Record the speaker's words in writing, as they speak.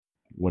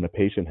when a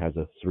patient has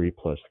a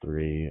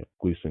 3+3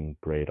 Gleason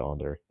grade on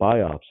their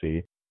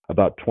biopsy,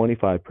 about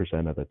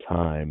 25% of the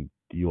time,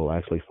 you will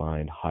actually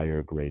find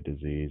higher grade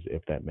disease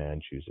if that man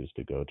chooses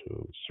to go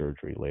to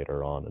surgery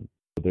later on. And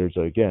there's,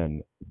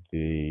 again,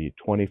 the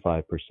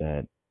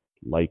 25%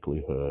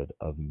 likelihood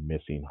of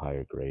missing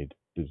higher grade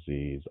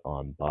disease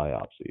on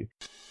biopsy.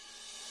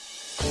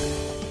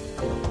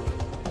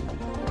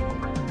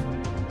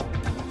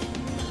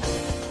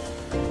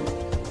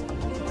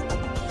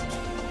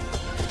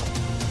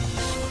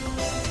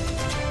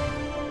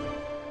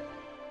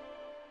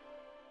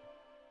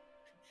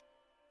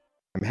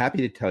 I'm happy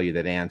to tell you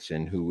that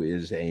Anson, who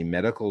is a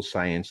medical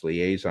science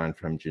liaison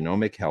from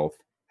Genomic Health,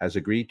 has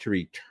agreed to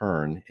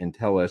return and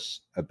tell us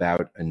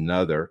about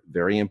another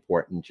very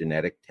important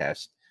genetic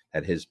test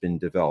that has been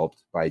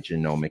developed by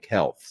Genomic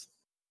Health.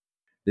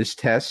 This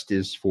test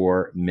is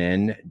for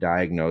men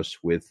diagnosed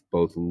with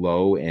both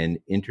low and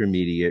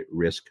intermediate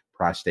risk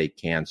prostate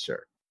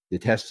cancer. The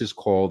test is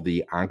called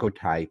the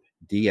Oncotype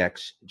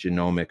DX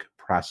Genomic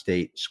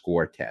Prostate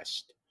Score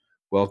Test.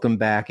 Welcome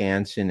back,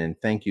 Anson, and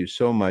thank you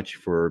so much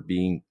for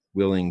being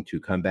willing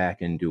to come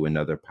back and do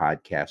another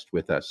podcast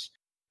with us.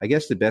 I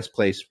guess the best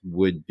place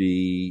would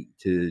be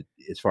to,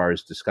 as far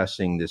as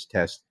discussing this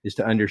test, is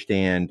to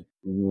understand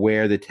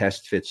where the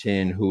test fits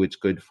in, who it's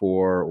good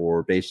for,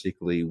 or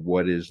basically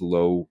what is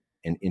low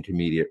and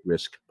intermediate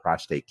risk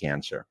prostate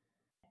cancer.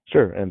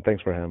 Sure, and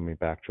thanks for having me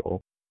back,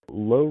 Joel.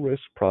 Low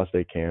risk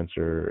prostate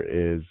cancer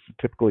is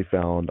typically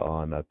found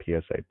on a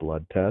PSA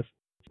blood test.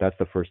 That's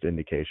the first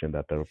indication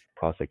that the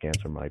prostate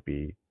cancer might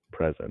be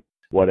present.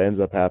 What ends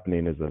up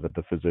happening is that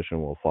the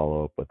physician will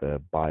follow up with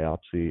a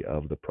biopsy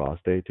of the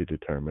prostate to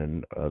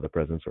determine the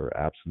presence or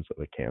absence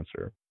of a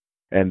cancer.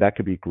 And that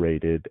could be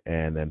graded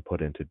and then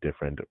put into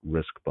different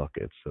risk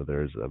buckets. So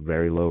there's a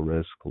very low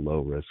risk,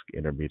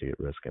 intermediate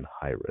risk, and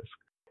high risk.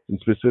 And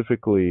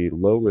specifically,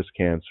 low-risk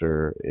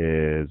cancer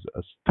is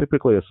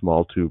typically a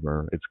small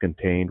tumor. It's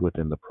contained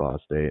within the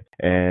prostate.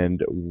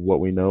 And what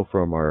we know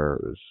from our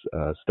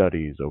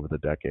studies over the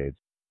decades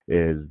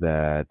is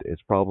that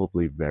it's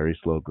probably very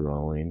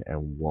slow-growing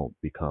and won't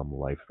become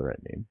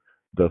life-threatening.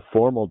 The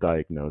formal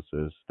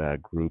diagnosis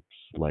that groups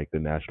like the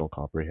National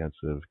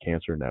Comprehensive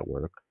Cancer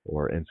Network,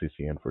 or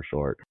NCCN for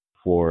short,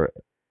 for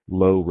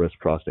low-risk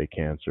prostate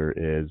cancer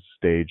is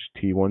stage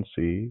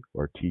T1C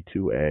or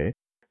T2A.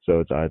 So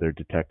it's either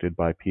detected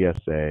by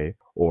PSA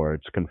or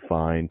it's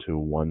confined to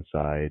one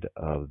side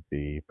of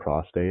the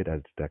prostate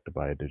as detected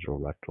by a digital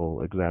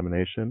rectal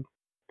examination.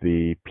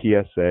 The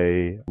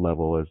PSA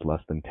level is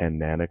less than 10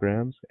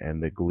 nanograms,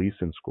 and the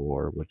Gleason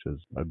score, which is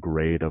a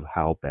grade of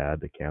how bad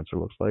the cancer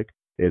looks like,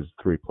 is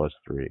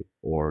 3+3,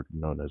 or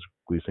known as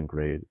Gleason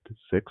grade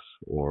 6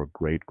 or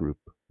grade group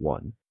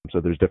 1. So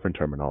there's different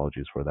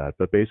terminologies for that,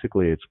 but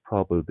basically it's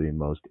probably the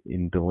most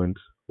indolent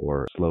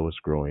or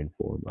slowest growing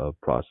form of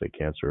prostate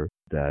cancer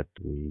that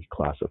we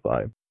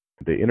classify.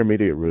 The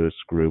intermediate risk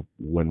group,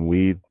 when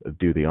we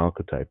do the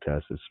Oncotype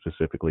test, is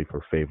specifically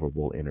for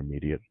favorable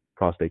intermediate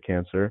prostate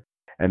cancer,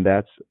 and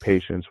that's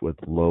patients with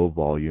low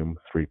volume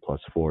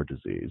 3+4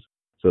 disease.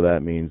 So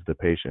that means the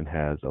patient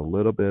has a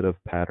little bit of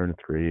a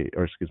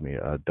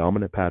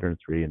dominant pattern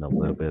 3 and a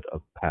little bit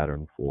of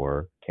pattern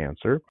 4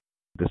 cancer.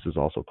 This is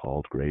also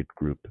called grade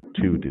group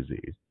 2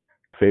 disease.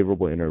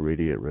 Favorable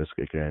intermediate risk,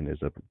 again, is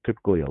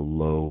typically a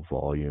low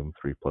volume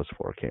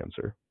 3+4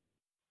 cancer.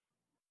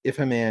 If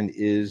a man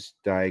is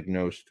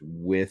diagnosed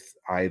with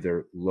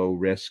either low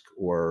risk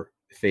or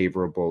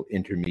favorable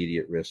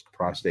intermediate risk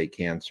prostate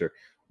cancer,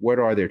 what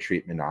are their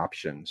treatment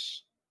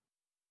options?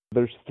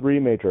 There's 3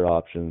 major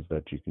options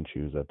that you can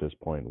choose at this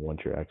point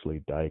once you're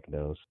actually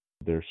diagnosed.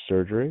 There's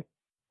surgery,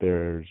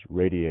 there's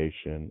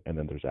radiation, and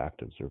then there's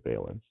active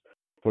surveillance.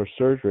 For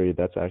surgery,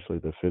 that's actually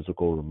the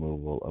physical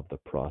removal of the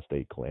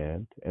prostate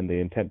gland, and the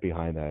intent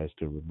behind that is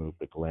to remove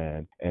the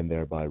gland and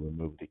thereby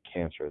remove the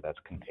cancer that's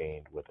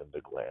contained within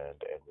the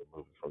gland and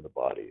remove it from the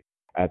body.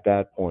 At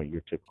that point,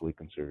 you're typically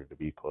considered to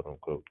be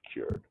quote-unquote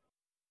cured.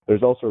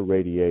 There's also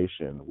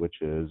radiation,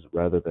 which is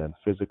rather than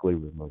physically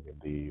removing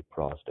the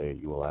prostate,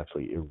 you will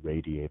actually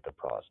irradiate the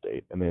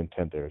prostate, and the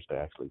intent there is to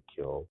actually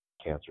kill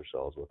cancer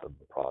cells within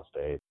the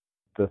prostate.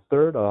 The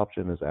third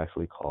option is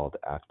actually called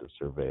active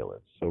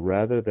surveillance. So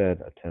rather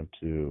than attempt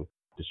to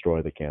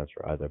destroy the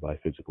cancer either by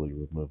physically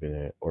removing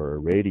it or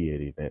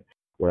irradiating it,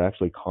 we're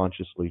actually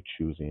consciously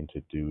choosing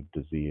to do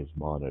disease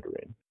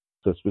monitoring.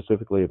 So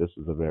specifically, this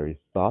is a very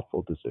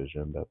thoughtful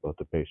decision that both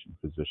the patient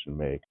and physician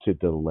make to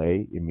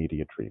delay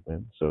immediate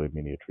treatment, so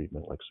immediate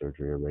treatment like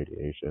surgery or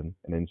radiation,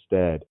 and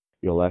instead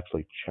you'll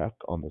actually check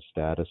on the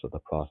status of the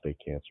prostate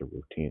cancer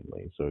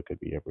routinely. So it could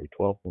be every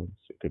 12 months,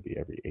 it could be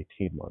every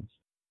 18 months.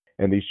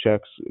 And these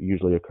checks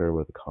usually occur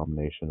with a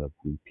combination of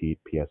repeat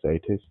PSA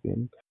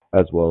testing,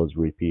 as well as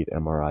repeat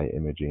MRI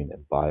imaging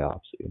and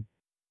biopsy.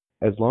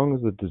 As long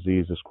as the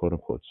disease is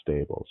quote-unquote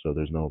stable, so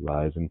there's no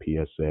rise in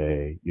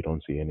PSA, you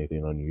don't see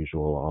anything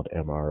unusual on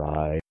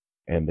MRI,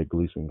 and the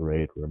Gleason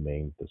grade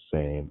remains the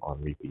same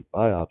on repeat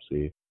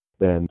biopsy,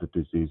 then the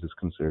disease is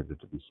considered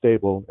to be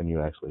stable and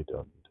you actually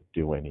don't need to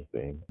do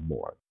anything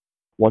more.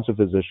 Once a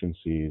physician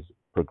sees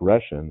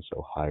progression,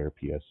 so higher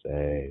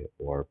PSA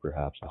or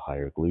perhaps a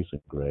higher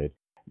Gleason grade,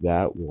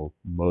 that will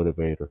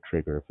motivate or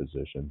trigger a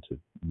physician to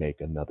make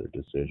another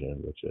decision,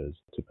 which is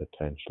to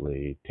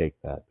potentially take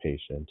that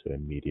patient to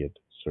immediate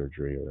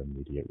surgery or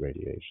immediate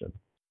radiation.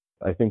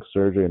 I think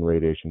surgery and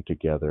radiation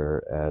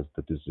together as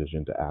the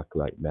decision to act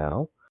right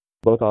now.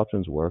 Both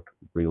options work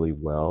really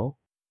well.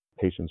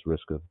 Patients'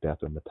 risk of death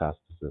or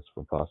metastasis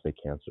from prostate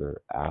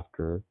cancer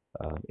after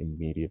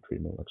immediate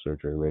treatment like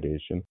surgery or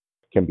radiation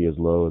can be as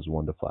low as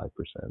 1 to 5%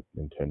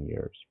 in 10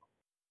 years.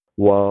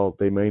 While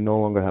they may no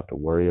longer have to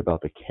worry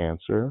about the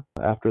cancer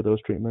after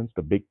those treatments,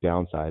 the big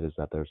downside is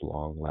that there's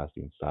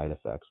long-lasting side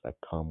effects that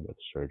come with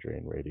surgery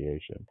and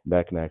radiation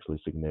that can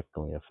actually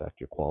significantly affect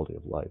your quality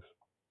of life.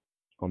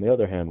 On the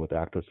other hand, with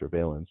active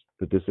surveillance,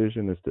 the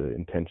decision is to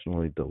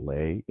intentionally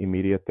delay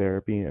immediate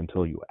therapy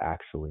until you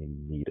actually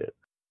need it.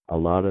 A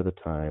lot of the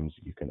times,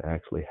 you can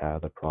actually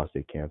have the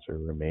prostate cancer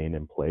remain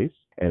in place,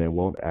 and it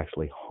won't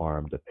actually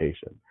harm the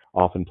patient.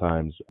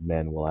 Oftentimes,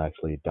 men will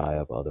actually die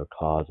of other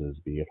causes,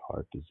 be it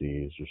heart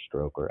disease or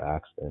stroke or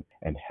accident,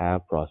 and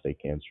have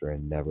prostate cancer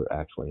and never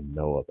actually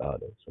know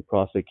about it. So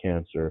prostate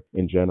cancer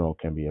in general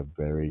can be a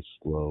very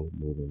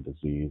slow-moving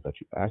disease that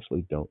you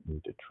actually don't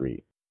need to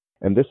treat.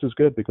 And this is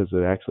good because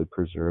it actually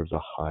preserves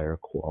a higher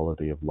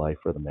quality of life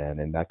for the man,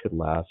 and that could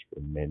last for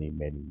many,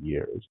 many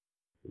years.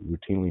 We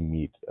routinely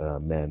meet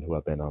men who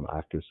have been on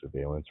active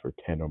surveillance for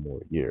 10 or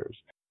more years.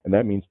 And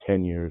that means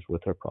 10 years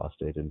with their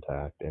prostate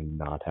intact and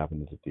not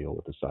having to deal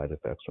with the side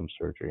effects from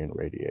surgery and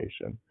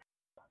radiation.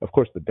 Of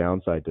course, the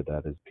downside to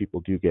that is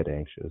people do get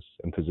anxious,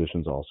 and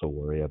physicians also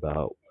worry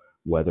about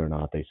whether or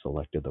not they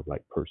selected the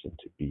right person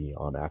to be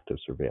on active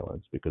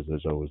surveillance, because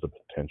there's always the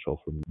potential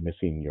for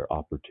missing your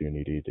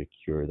opportunity to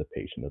cure the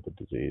patient of the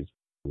disease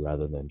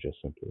rather than just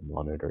simply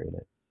monitoring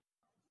it.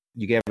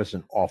 You gave us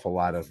an awful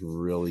lot of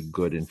really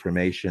good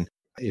information.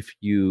 If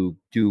you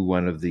do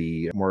one of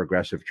the more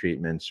aggressive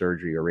treatments,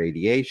 surgery or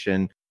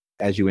radiation,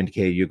 as you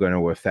indicated, you're going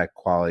to affect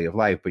quality of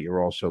life, but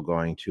you're also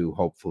going to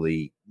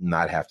hopefully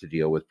not have to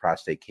deal with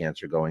prostate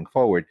cancer going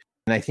forward.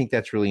 And I think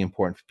that's really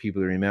important for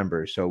people to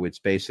remember. So it's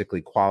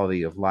basically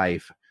quality of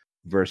life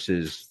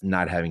versus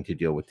not having to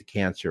deal with the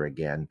cancer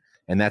again.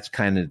 And that's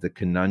kind of the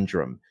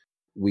conundrum.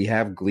 We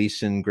have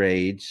Gleason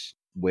grades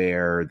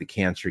where the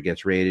cancer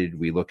gets rated.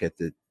 We look at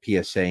the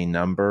PSA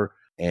number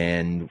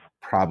and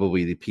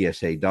probably the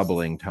PSA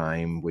doubling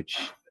time, which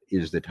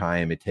is the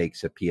time it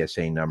takes a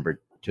PSA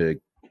number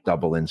to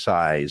double in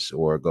size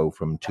or go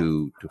from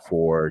 2 to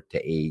 4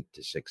 to 8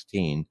 to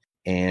 16.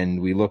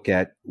 And we look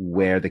at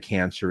where the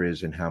cancer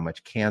is and how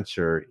much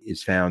cancer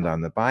is found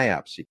on the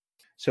biopsy.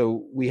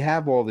 So we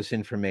have all this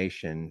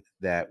information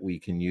that we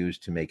can use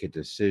to make a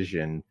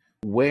decision.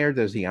 Where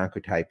does the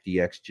Oncotype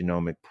DX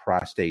genomic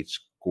prostate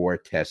score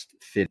test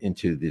fit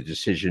into the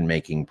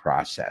decision-making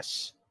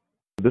process?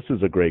 This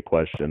is a great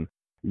question.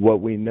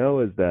 What we know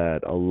is that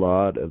a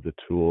lot of the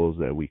tools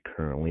that we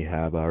currently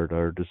have at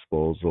our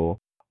disposal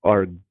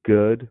are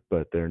good,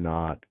 but they're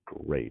not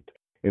great.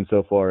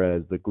 Insofar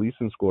as the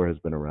Gleason score has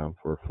been around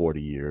for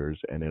 40 years,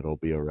 and it'll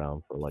be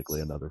around for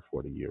likely another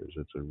 40 years.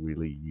 It's a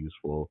really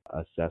useful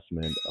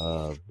assessment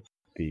of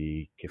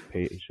the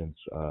patient's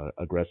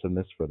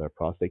aggressiveness for their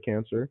prostate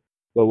cancer.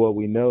 But what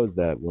we know is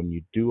that when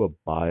you do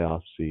a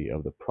biopsy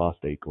of the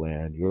prostate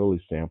gland, you're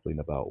only sampling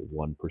about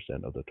 1%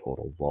 of the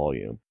total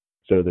volume.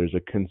 So there's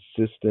a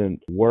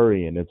consistent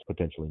worry, and it's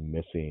potentially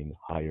missing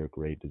higher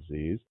grade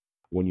disease.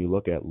 When you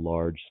look at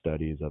large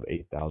studies of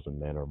 8,000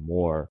 men or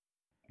more,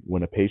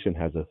 when a patient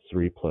has a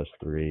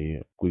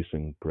 3+3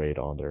 Gleason grade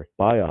on their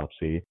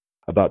biopsy,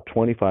 about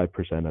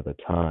 25% of the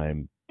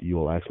time, you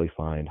will actually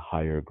find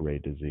higher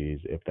grade disease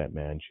if that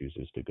man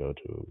chooses to go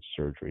to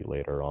surgery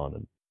later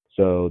on.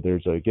 So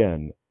there's,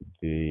 again,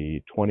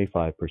 the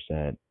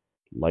 25%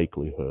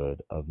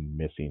 likelihood of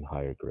missing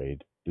higher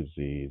grade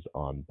disease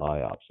on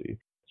biopsy.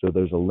 So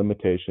there's a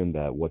limitation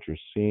that what you're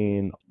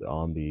seeing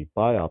on the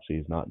biopsy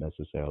is not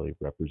necessarily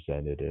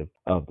representative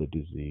of the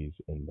disease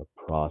in the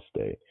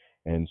prostate.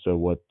 And so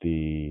what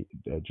the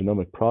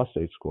genomic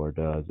prostate score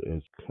does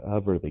is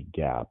cover the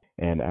gap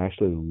and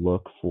actually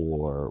look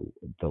for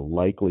the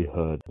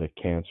likelihood of the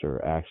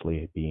cancer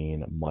actually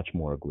being much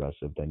more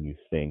aggressive than you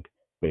think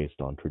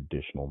based on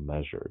traditional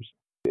measures.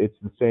 It's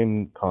the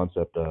same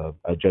concept of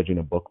judging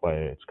a book by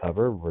its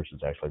cover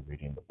versus actually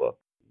reading the book.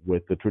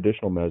 With the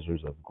traditional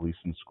measures of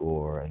Gleason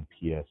score and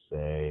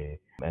PSA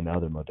and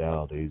other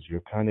modalities,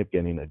 you're kind of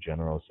getting a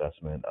general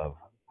assessment of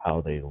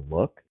how they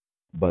look,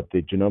 but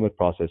the genomic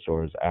prostate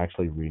score is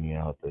actually reading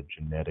out the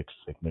genetic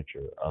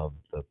signature of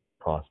the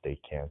prostate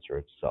cancer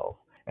itself.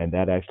 And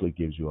that actually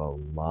gives you a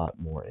lot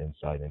more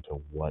insight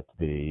into what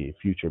the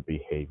future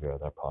behavior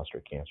of that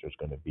prostate cancer is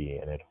going to be,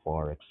 and it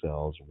far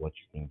excels what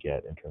you can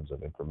get in terms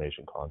of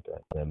information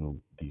content than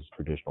these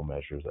traditional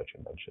measures that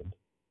you mentioned.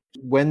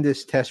 When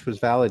this test was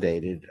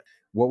validated,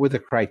 what were the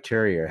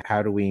criteria?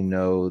 How do we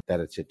know that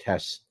it's a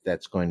test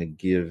that's going to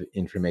give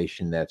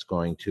information that's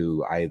going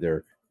to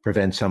either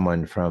prevent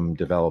someone from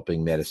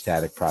developing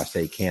metastatic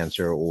prostate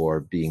cancer or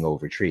being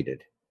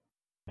overtreated?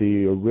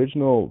 The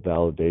original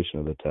validation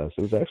of the test,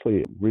 it was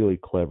actually really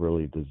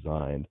cleverly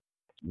designed.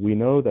 We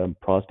know that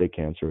prostate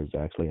cancer is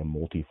actually a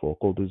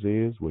multifocal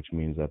disease, which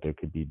means that there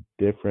could be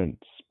different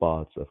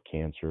spots of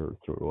cancer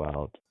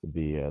throughout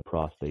the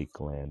prostate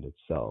gland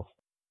itself.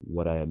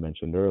 What I had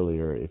mentioned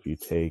earlier, if you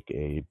take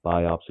a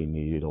biopsy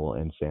needle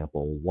and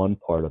sample one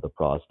part of the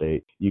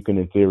prostate, you can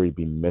in theory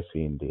be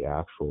missing the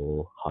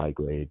actual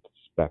high-grade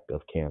speck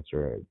of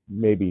cancer,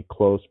 maybe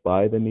close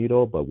by the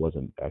needle, but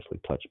wasn't actually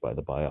touched by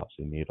the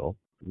biopsy needle.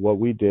 What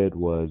we did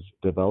was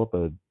develop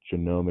a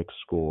genomic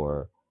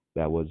score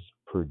that was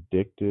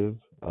predictive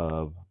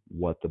of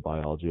what the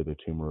biology of the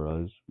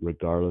tumor is,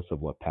 regardless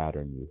of what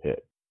pattern you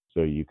hit.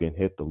 So you can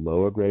hit the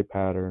lower grade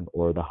pattern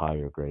or the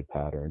higher grade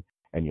pattern,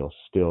 and you'll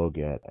still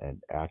get an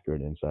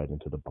accurate insight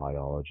into the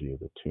biology of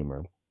the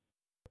tumor.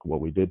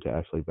 What we did to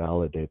actually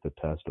validate the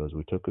test was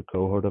we took a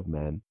cohort of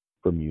men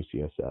from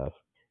UCSF.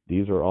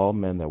 These are all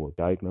men that were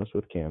diagnosed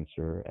with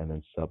cancer and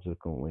then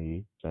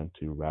subsequently sent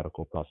to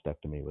radical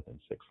prostatectomy within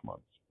 6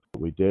 months.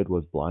 What we did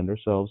was blind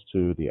ourselves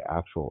to the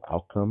actual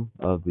outcome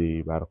of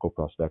the radical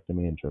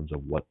prostatectomy in terms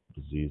of what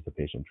disease the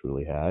patient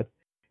truly had,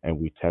 and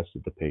we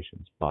tested the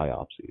patient's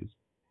biopsies.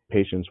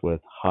 Patients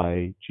with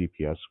high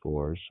GPS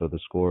scores, so the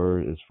score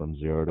is from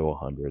 0 to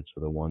 100,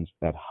 so the ones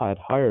that had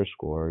higher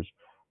scores,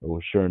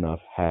 well, sure enough,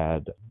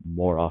 had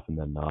more often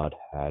than not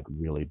had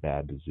really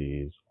bad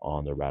disease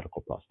on the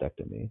radical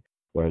prostatectomy,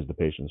 whereas the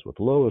patients with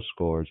lowest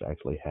scores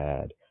actually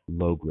had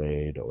low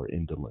grade or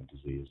indolent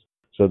disease.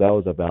 So that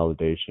was a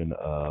validation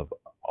of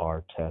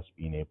our test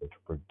being able to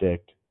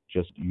predict,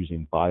 just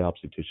using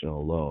biopsy tissue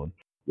alone,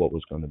 what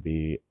was going to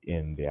be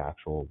in the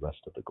actual rest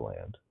of the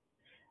gland.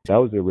 That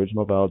was the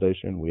original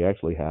validation. We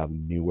actually have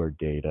newer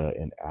data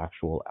in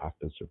actual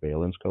active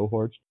surveillance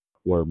cohorts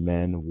where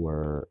men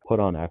were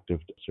put on active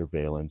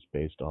surveillance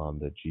based on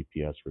the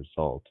GPS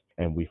result.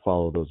 And we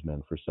follow those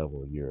men for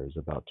several years,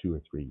 about 2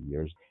 or 3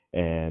 years.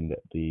 And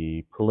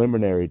the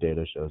preliminary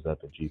data shows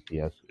that the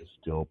GPS is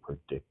still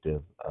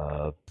predictive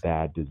of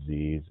bad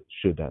disease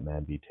should that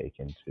man be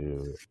taken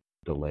to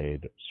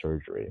delayed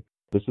surgery.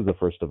 This is the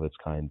first of its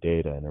kind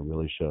data, and it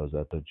really shows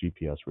that the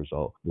GPS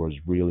result was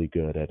really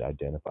good at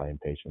identifying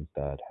patients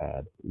that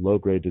had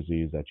low-grade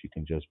disease that you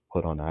can just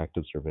put on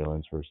active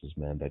surveillance versus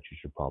men that you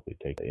should probably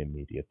take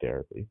immediate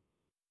therapy.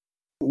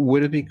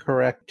 Would it be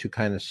correct to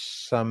kind of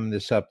sum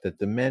this up that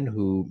the men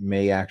who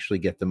may actually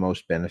get the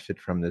most benefit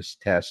from this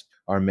test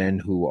are men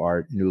who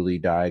are newly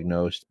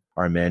diagnosed,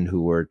 are men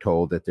who were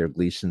told that their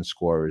Gleason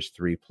score is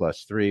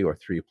 3+3 or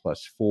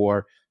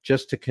 3+4,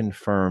 just to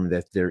confirm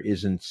that there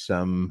isn't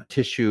some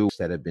tissues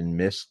that have been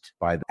missed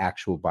by the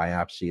actual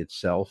biopsy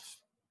itself?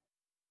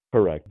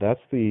 Correct. That's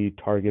the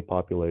target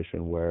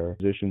population where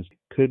physicians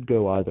could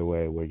go either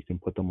way, where you can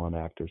put them on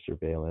active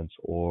surveillance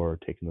or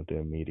taking them to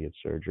immediate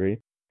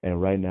surgery.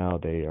 And right now,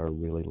 they are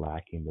really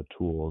lacking the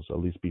tools, at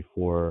least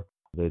before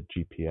the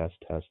GPS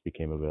test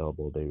became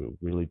available. They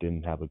really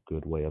didn't have a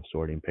good way of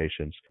sorting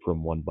patients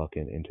from one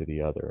bucket into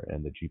the other.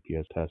 And the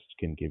GPS tests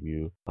can give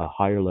you a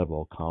higher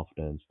level of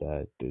confidence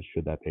that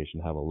should that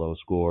patient have a low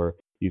score,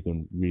 you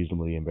can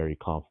reasonably and very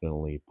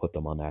confidently put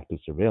them on active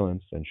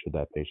surveillance. And should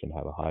that patient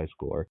have a high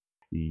score,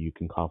 you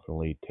can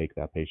confidently take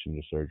that patient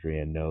to surgery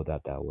and know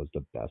that that was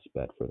the best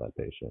bet for that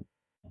patient.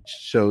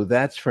 So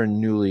that's for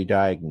newly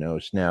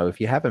diagnosed. Now, if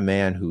you have a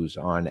man who's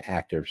on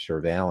active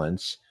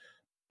surveillance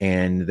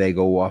and they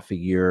go off a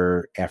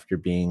year after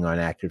being on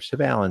active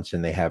surveillance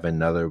and they have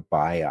another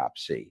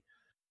biopsy,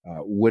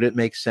 would it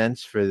make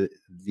sense for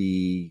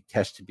the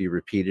test to be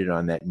repeated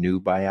on that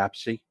new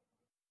biopsy?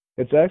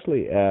 It's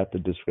actually at the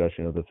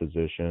discretion of the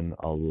physician.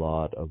 A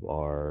lot of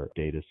our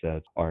data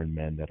sets are in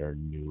men that are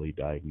newly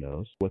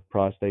diagnosed with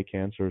prostate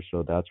cancer,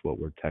 so that's what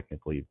we're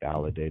technically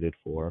validated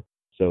for.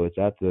 So it's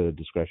at the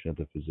discretion of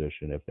the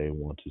physician if they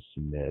want to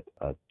submit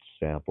a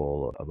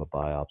sample of a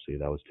biopsy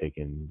that was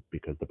taken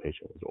because the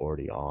patient was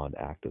already on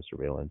active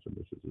surveillance and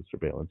this is a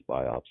surveillance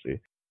biopsy.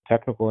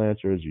 Technical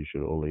answer is you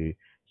should only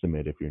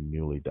submit if you're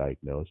newly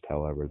diagnosed.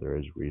 However, there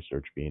is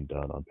research being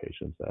done on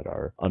patients that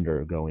are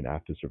undergoing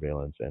active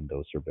surveillance, and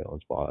those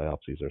surveillance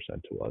biopsies are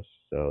sent to us.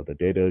 So the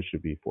data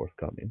should be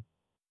forthcoming.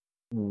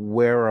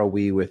 Where are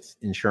we with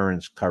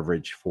insurance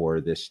coverage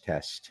for this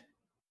test?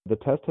 The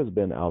test has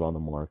been out on the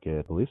market,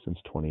 I believe, since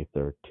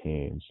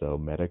 2013. So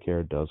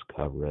Medicare does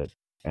cover it,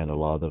 and a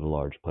lot of the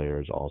large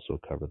players also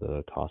cover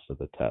the cost of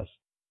the test.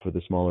 For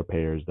the smaller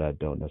payers that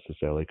don't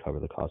necessarily cover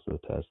the cost of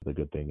the test, the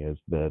good thing is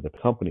the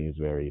company is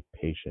very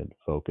patient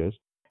focused.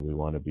 We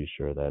want to be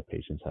sure that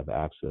patients have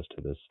access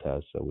to this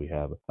test. So we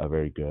have a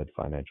very good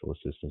financial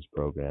assistance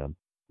program.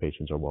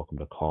 Patients are welcome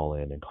to call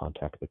in and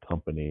contact the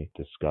company,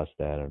 discuss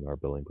that, and our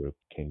billing group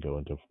can go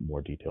into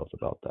more details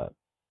about that.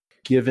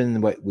 Given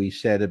what we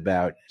said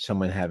about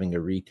someone having a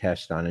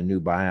retest on a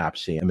new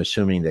biopsy, I'm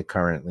assuming that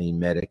currently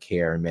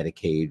Medicare and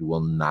Medicaid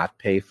will not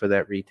pay for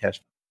that retest.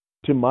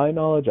 To my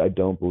knowledge, I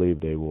don't believe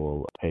they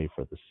will pay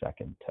for the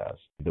second test.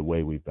 The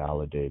way we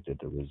validated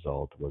the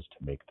result was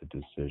to make the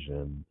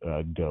decision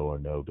go or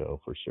no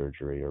go for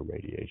surgery or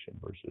radiation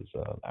versus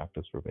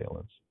active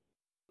surveillance.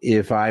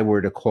 If I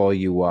were to call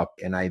you up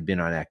and I've been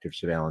on active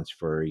surveillance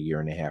for a year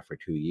and a half or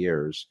 2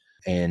 years,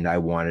 and I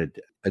wanted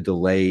a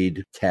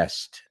delayed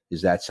test,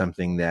 is that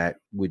something that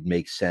would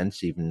make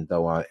sense, even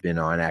though I've been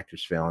on active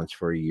surveillance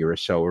for a year or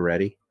so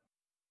already?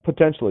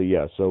 Potentially,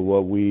 yes. So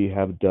what we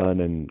have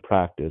done in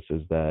practice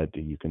is that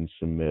you can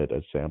submit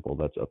a sample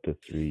that's up to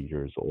 3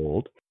 years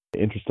old.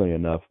 Interestingly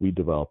enough, we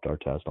developed our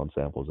test on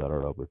samples that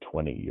are over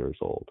 20 years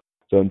old.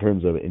 So in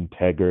terms of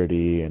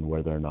integrity and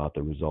whether or not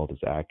the result is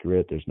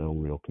accurate, there's no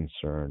real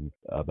concern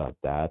about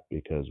that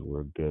because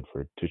we're good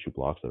for tissue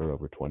blocks that are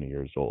over 20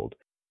 years old.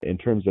 In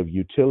terms of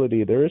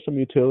utility, there is some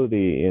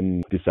utility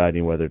in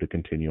deciding whether to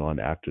continue on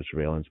active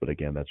surveillance, but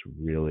again, that's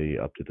really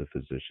up to the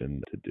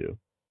physician to do.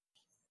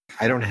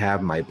 I don't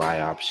have my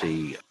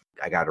biopsy.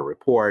 I got a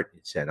report.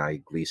 It said I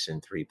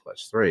Gleason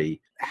 3+3.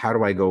 How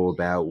do I go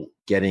about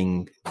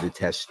getting the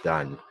test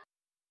done?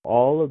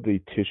 All of the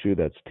tissue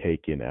that's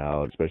taken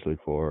out, especially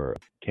for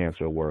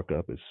cancer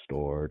workup, is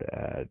stored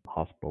at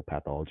hospital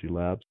pathology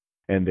labs.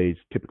 And they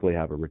typically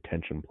have a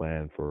retention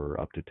plan for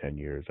up to 10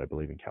 years. I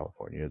believe in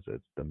California,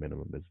 the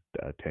minimum is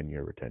a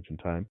 10-year retention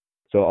time.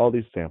 So all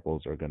these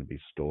samples are going to be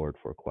stored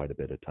for quite a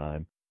bit of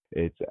time.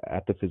 It's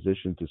at the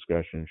physician's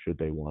discretion should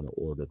they want to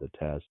order the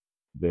test.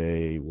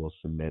 They will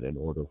submit an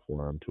order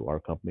form to our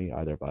company,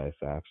 either via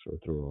fax or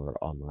through our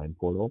online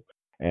portal.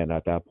 And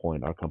at that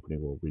point, our company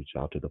will reach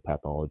out to the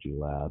pathology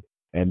lab.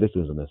 And this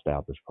is an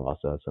established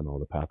process, and all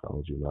the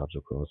pathology labs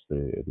across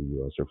the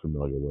US are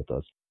familiar with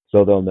us.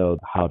 So they'll know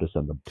how to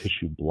send the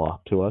tissue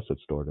block to us.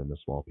 It's stored in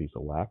a small piece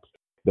of wax.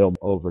 They'll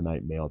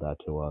overnight mail that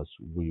to us.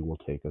 We will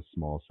take a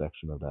small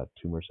section of that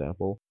tumor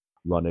sample,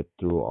 run it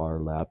through our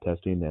lab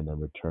testing, and then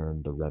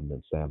return the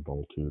remnant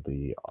sample to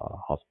the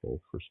hospital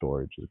for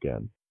storage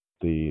again.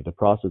 The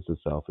process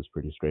itself is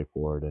pretty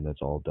straightforward, and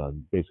it's all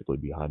done basically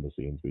behind the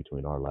scenes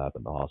between our lab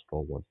and the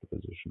hospital once the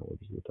physician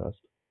orders the test.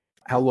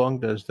 How long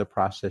does the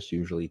process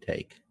usually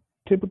take?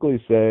 Typically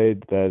say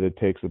that it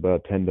takes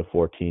about 10 to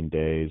 14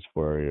 days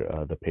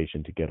for the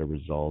patient to get a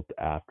result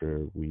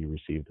after we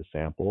receive the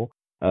sample.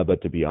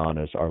 But to be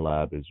honest, our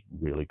lab is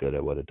really good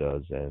at what it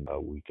does, and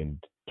we can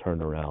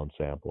turn around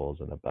samples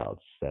in about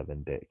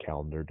 7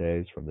 calendar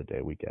days from the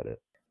day we get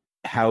it.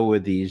 How are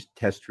these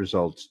test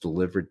results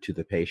delivered to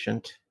the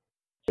patient?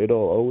 It'll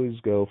always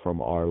go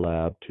from our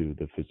lab to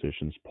the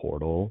physician's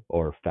portal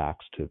or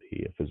fax to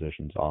the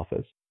physician's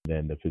office.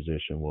 Then the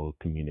physician will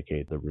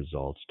communicate the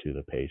results to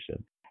the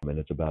patient. And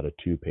it's about a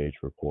 2-page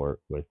report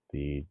with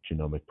the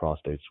genomic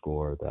prostate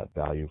score, that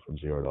value from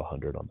 0 to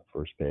 100 on the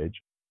first page,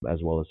 as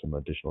well as some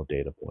additional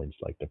data points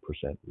like the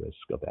percent risk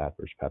of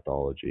adverse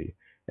pathology,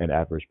 and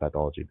adverse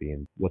pathology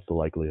being what's the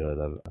likelihood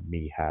of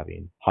me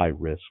having high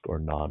risk or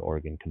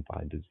non-organ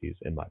confined disease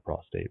in my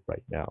prostate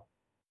right now.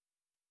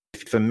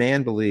 If a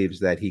man believes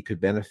that he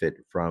could benefit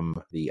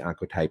from the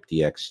Oncotype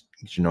DX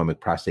genomic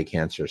prostate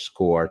cancer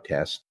score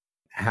test,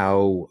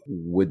 how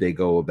would they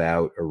go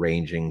about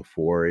arranging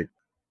for it?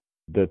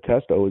 The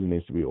test always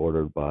needs to be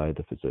ordered by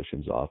the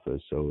physician's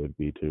office, so it would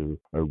be to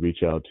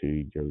reach out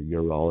to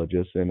your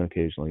urologist, and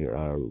occasionally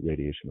our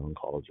radiation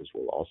oncologist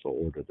will also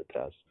order the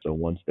test. So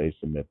once they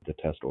submit the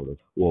test order,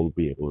 we'll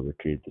be able to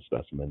retrieve the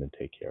specimen and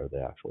take care of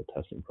the actual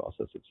testing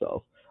process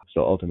itself.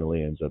 So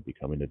ultimately it ends up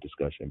becoming a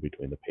discussion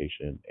between the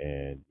patient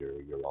and your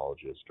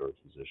urologist or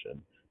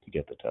physician to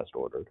get the test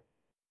ordered.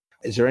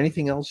 Is there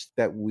anything else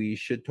that we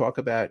should talk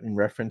about in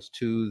reference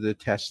to the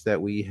tests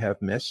that we have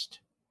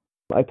missed?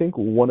 I think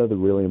one of the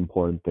really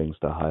important things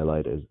to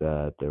highlight is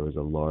that there was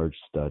a large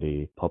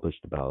study published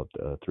about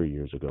 3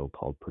 years ago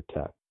called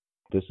PROTECT.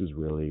 This is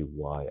really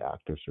why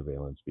active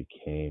surveillance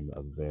became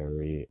a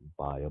very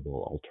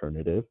viable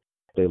alternative.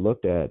 They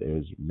looked at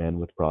is men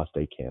with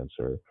prostate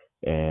cancer,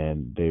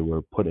 and they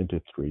were put into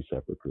 3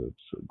 separate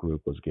groups. A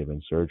group was given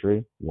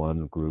surgery,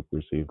 one group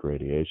received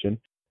radiation,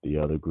 the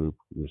other group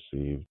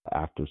received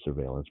active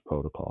surveillance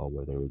protocol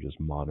where they were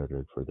just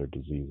monitored for their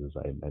diseases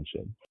I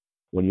mentioned.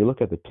 When you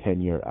look at the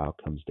 10-year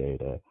outcomes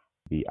data,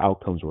 the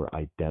outcomes were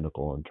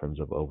identical in terms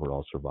of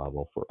overall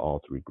survival for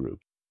all 3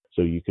 groups.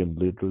 So you can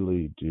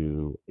literally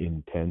do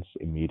intense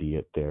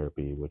immediate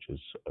therapy, which is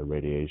a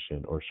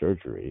radiation or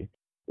surgery,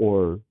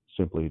 or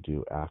simply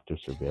do active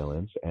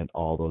surveillance, and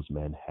all those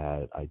men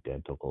had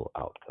identical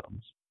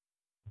outcomes.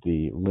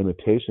 The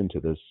limitation to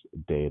this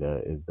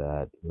data is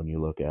that when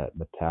you look at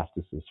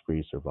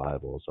metastasis-free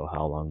survival, so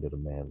how long did a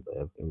man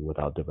live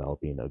without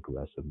developing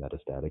aggressive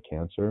metastatic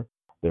cancer,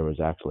 there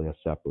was actually a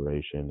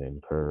separation in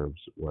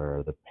curves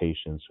where the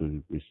patients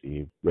who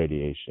received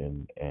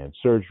radiation and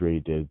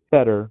surgery did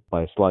better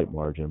by a slight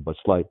margin, but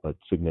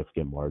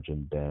significant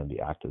margin than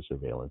the active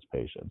surveillance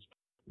patients.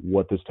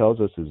 What this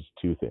tells us is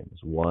 2 things.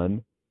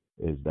 One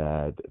is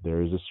that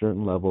there is a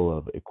certain level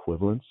of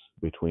equivalence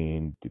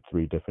between the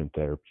 3 different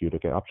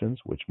therapeutic options,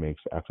 which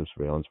makes active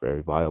surveillance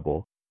very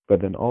viable.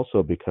 But then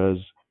also because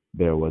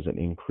there was an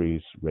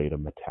increased rate of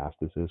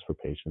metastasis for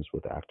patients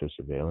with active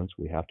surveillance,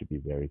 we have to be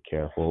very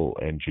careful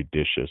and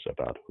judicious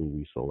about who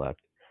we select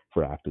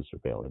for active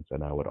surveillance.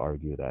 And I would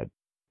argue that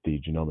the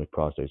genomic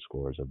prostate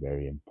score is a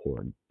very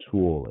important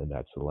tool in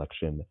that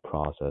selection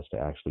process to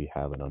actually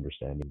have an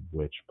understanding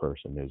which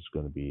person is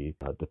going to be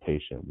the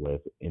patient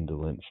with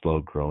indolent,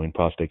 slow-growing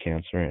prostate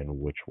cancer and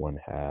which one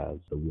has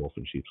the wolf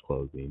in sheep's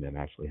clothing and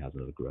actually has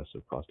an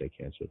aggressive prostate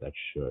cancer that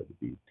should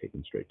be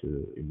taken straight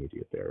to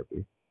immediate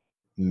therapy.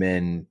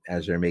 Men,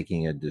 as they're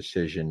making a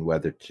decision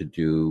whether to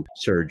do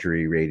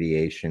surgery,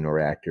 radiation, or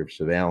active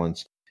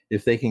surveillance,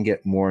 if they can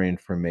get more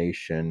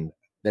information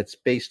that's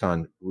based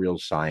on real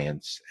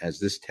science, as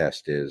this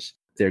test is,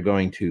 they're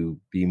going to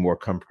be more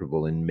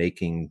comfortable in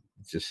making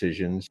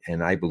decisions.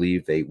 And I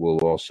believe they will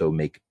also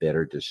make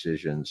better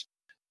decisions.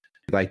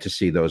 I'd like to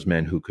see those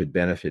men who could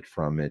benefit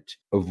from it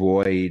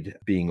avoid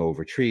being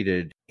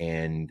overtreated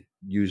and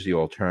use the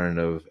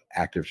alternative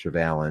active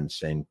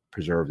surveillance and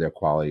preserve their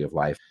quality of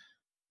life,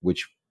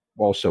 which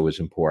also is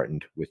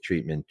important with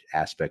treatment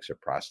aspects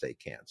of prostate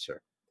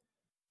cancer.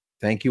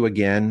 Thank you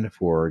again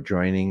for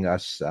joining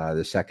us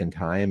the second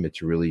time.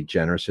 It's really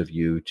generous of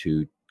you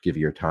to give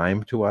your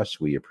time to us.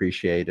 We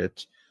appreciate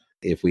it.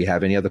 If we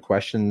have any other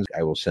questions,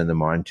 I will send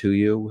them on to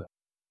you.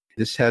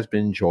 This has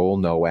been Joel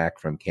Nowak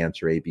from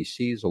Cancer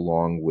ABCs,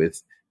 along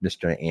with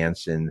Mr.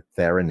 Anson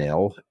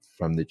Theranil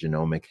from the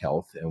Genomic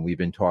Health, and we've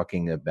been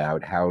talking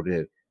about how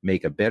to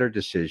make a better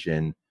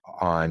decision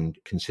on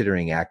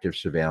considering active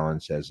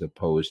surveillance as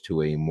opposed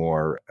to a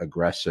more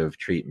aggressive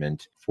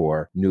treatment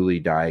for newly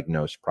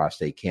diagnosed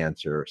prostate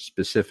cancer,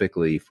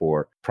 specifically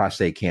for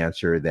prostate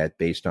cancer that,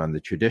 based on the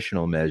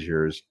traditional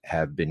measures,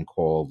 have been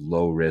called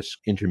low risk,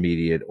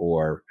 intermediate,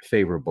 or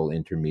favorable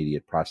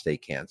intermediate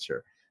prostate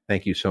cancer.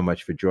 Thank you so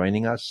much for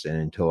joining us, and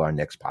until our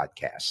next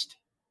podcast.